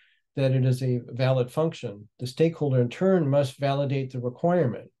user that it is a valid function. The stakeholder in turn must validate the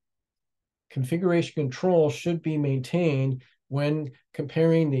requirement. Configuration control should be maintained when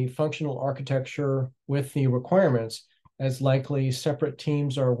comparing the functional architecture with the requirements, as likely separate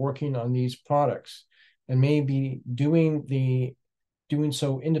teams are working on these products and may be doing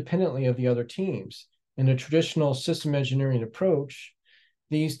so independently of the other teams. In a traditional system engineering approach,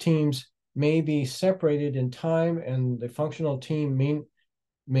 these teams may be separated in time, and the functional team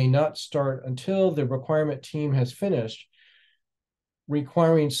may not start until the requirement team has finished,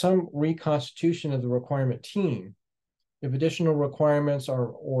 requiring some reconstitution of the requirement team. If additional requirements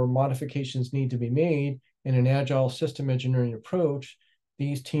or modifications need to be made in an agile system engineering approach,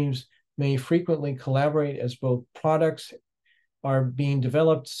 these teams may frequently collaborate as both products are being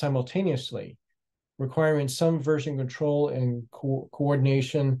developed simultaneously, requiring some version control and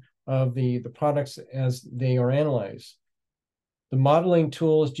coordination of the products as they are analyzed. The modeling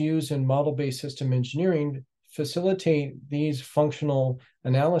tools used in model-based system engineering facilitate these functional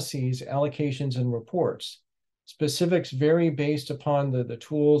analyses, allocations, and reports. Specifics vary based upon the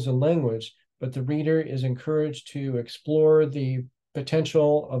tools and language, but the reader is encouraged to explore the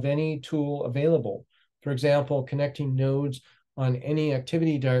potential of any tool available. For example, connecting nodes on any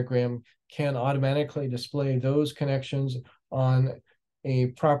activity diagram can automatically display those connections on a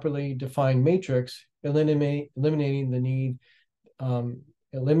properly defined matrix, eliminating the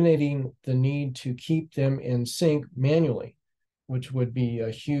need to keep them in sync manually, which would be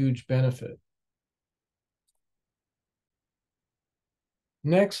a huge benefit.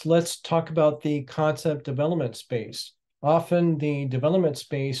 Next, let's talk about the concept development space. Often the development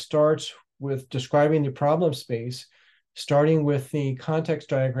space starts with describing the problem space, starting with the context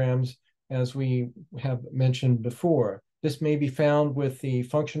diagrams, as we have mentioned before. This may be found with the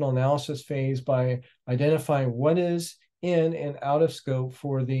functional analysis phase by identifying what is in and out of scope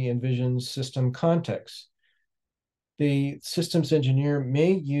for the envisioned system context. The systems engineer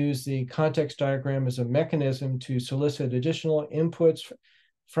may use the context diagram as a mechanism to solicit additional inputs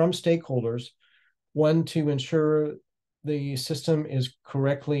from stakeholders, one, to ensure the system is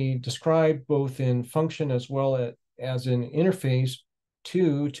correctly described both in function as well as in interface,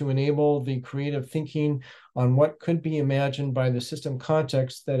 two, to enable the creative thinking on what could be imagined by the system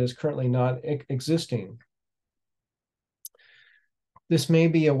context that is currently not existing. This may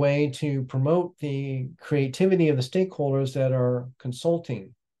be a way to promote the creativity of the stakeholders that are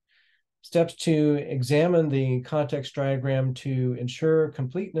consulting. Steps to examine the context diagram to ensure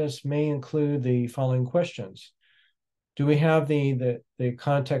completeness may include the following questions. Do we have the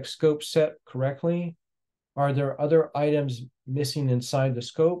context scope set correctly? Are there other items missing inside the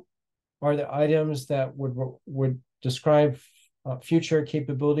scope? Are there items that would describe future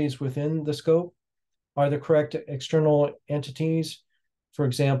capabilities within the scope? Are the correct external entities, for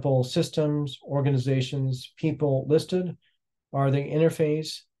example, systems, organizations, people listed? Are the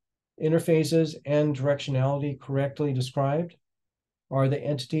interfaces and directionality correctly described? Are the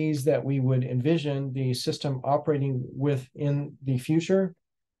entities that we would envision the system operating with in the future?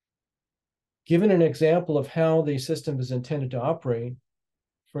 Given an example of how the system is intended to operate,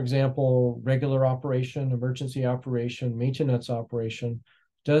 for example, regular operation, emergency operation, maintenance operation,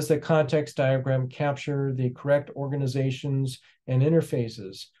 does the context diagram capture the correct organizations and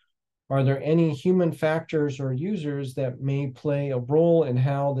interfaces? Are there any human factors or users that may play a role in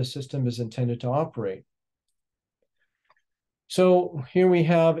how the system is intended to operate? So here we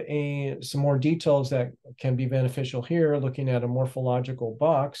have some more details that can be beneficial here, looking at a morphological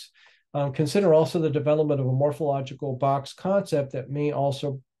box. Consider also the development of a morphological box concept that may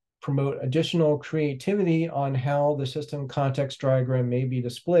also promote additional creativity on how the system context diagram may be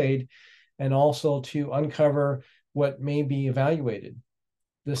displayed, and also to uncover what may be evaluated.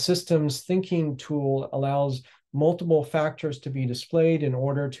 The systems thinking tool allows multiple factors to be displayed in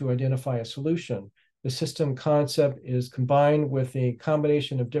order to identify a solution. The system concept is combined with a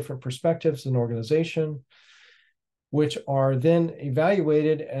combination of different perspectives in organization, which are then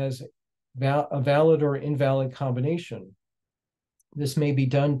evaluated as a valid or invalid combination. This may be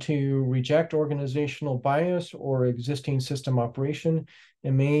done to reject organizational bias or existing system operation,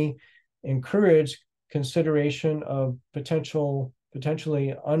 and may encourage consideration of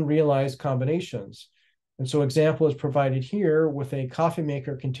potentially unrealized combinations. And so example is provided here with a coffee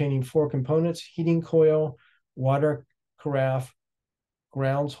maker containing 4 components: heating coil, water carafe,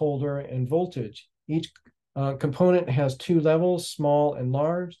 grounds holder, and voltage. Each component has 2 levels, small and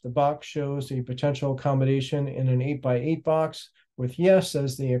large. The box shows a potential combination in an 8x8 box, with yes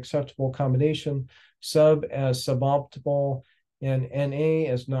as the acceptable combination, sub as suboptimal, and NA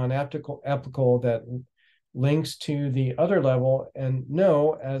as non-applicable that links to the other level, and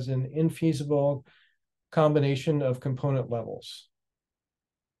no as an infeasible combination of component levels.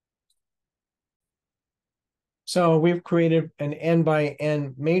 So we've created an n by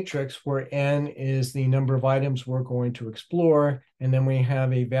n matrix where n is the number of items we're going to explore, and then we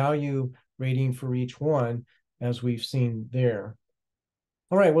have a value rating for each one, as we've seen there.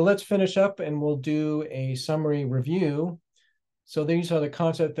 All right, well, let's finish up and we'll do a summary review. So these are the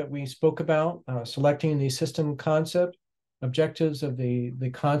concepts that we spoke about: selecting the system concept. Objectives of the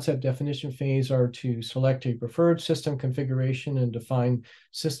concept definition phase are to select a preferred system configuration and define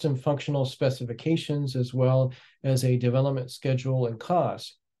system functional specifications, as well as a development schedule and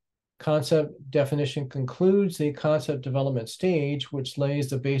cost. Concept definition concludes the concept development stage, which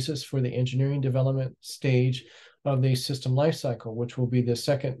lays the basis for the engineering development stage of the system lifecycle, which will be the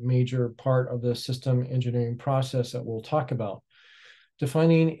second major part of the system engineering process that we'll talk about.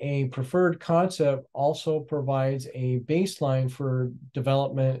 Defining a preferred concept also provides a baseline for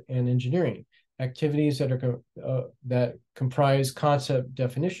development and engineering. Activities that comprise concept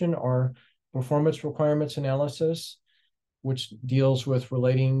definition are performance requirements analysis, which deals with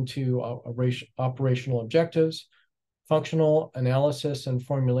relating to operational objectives, functional analysis and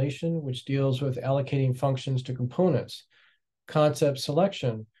formulation, which deals with allocating functions to components, concept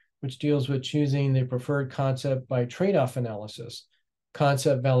selection, which deals with choosing the preferred concept by trade-off analysis,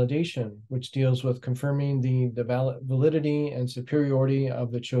 concept validation, which deals with confirming the validity and superiority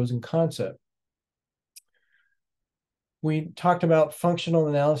of the chosen concept. We talked about functional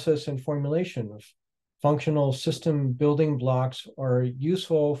analysis and formulation. Functional system building blocks are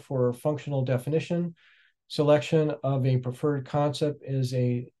useful for functional definition. Selection of a preferred concept is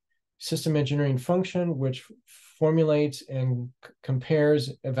a system engineering function which formulates and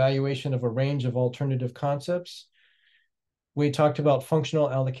compares evaluation of a range of alternative concepts. We talked about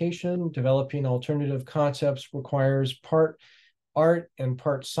functional allocation. Developing alternative concepts requires part art and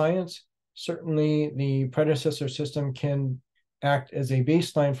part science. Certainly, the predecessor system can act as a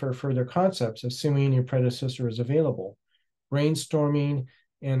baseline for further concepts, assuming your predecessor is available. Brainstorming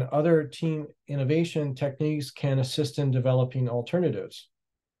and other team innovation techniques can assist in developing alternatives.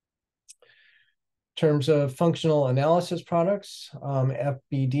 In terms of functional analysis products,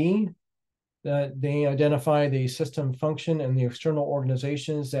 FBD, they identify the system function and the external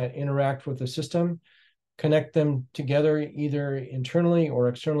organizations that interact with the system, connect them together either internally or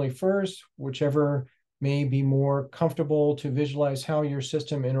externally first, whichever may be more comfortable to visualize how your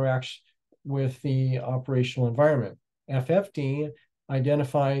system interacts with the operational environment. FFD,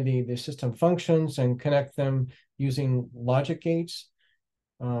 identify the system functions and connect them using logic gates,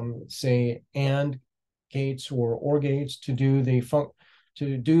 say AND gates or gates to do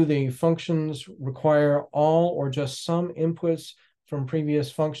the functions require all or just some inputs from previous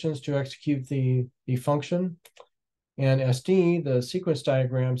functions to execute the function. And SD, the sequence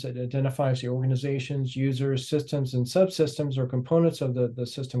diagrams that identifies the organizations, users, systems, and subsystems or components of the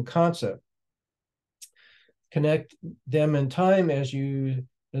system concept. Connect them in time as your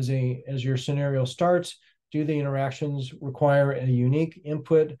scenario starts. Do the interactions require a unique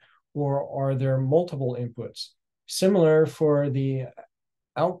input or are there multiple inputs? Similar for the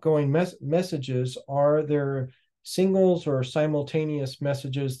outgoing messages, are there singles or simultaneous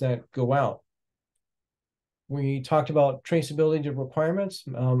messages that go out? We talked about traceability to requirements,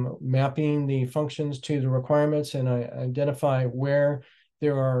 mapping the functions to the requirements and identify where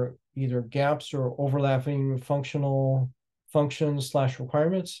there are either gaps or overlapping functional functions /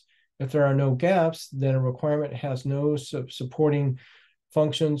 requirements. If there are no gaps, then a requirement has no supporting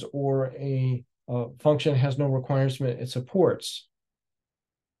functions or a function has no requirements it supports.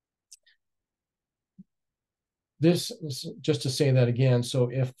 This is just to say that again. So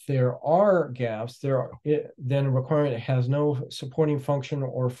if there are gaps, then a requirement has no supporting function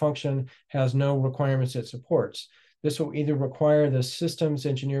or function has no requirements it supports. This will either require the systems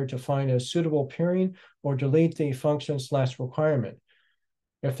engineer to find a suitable pairing or delete the function / requirement.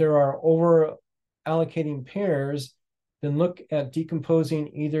 If there are over allocating pairs, then look at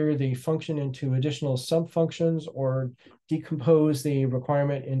decomposing either the function into additional subfunctions or decompose the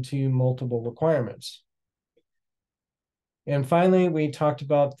requirement into multiple requirements. And finally, we talked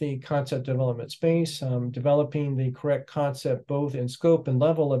about the concept development space, developing the correct concept both in scope and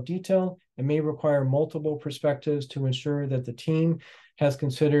level of detail. It may require multiple perspectives to ensure that the team has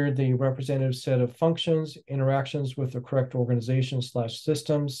considered the representative set of functions, interactions with the correct organization /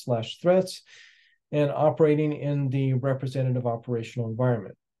 systems / threats, and operating in the representative operational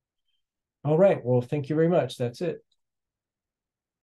environment. All right, well, thank you very much. That's it.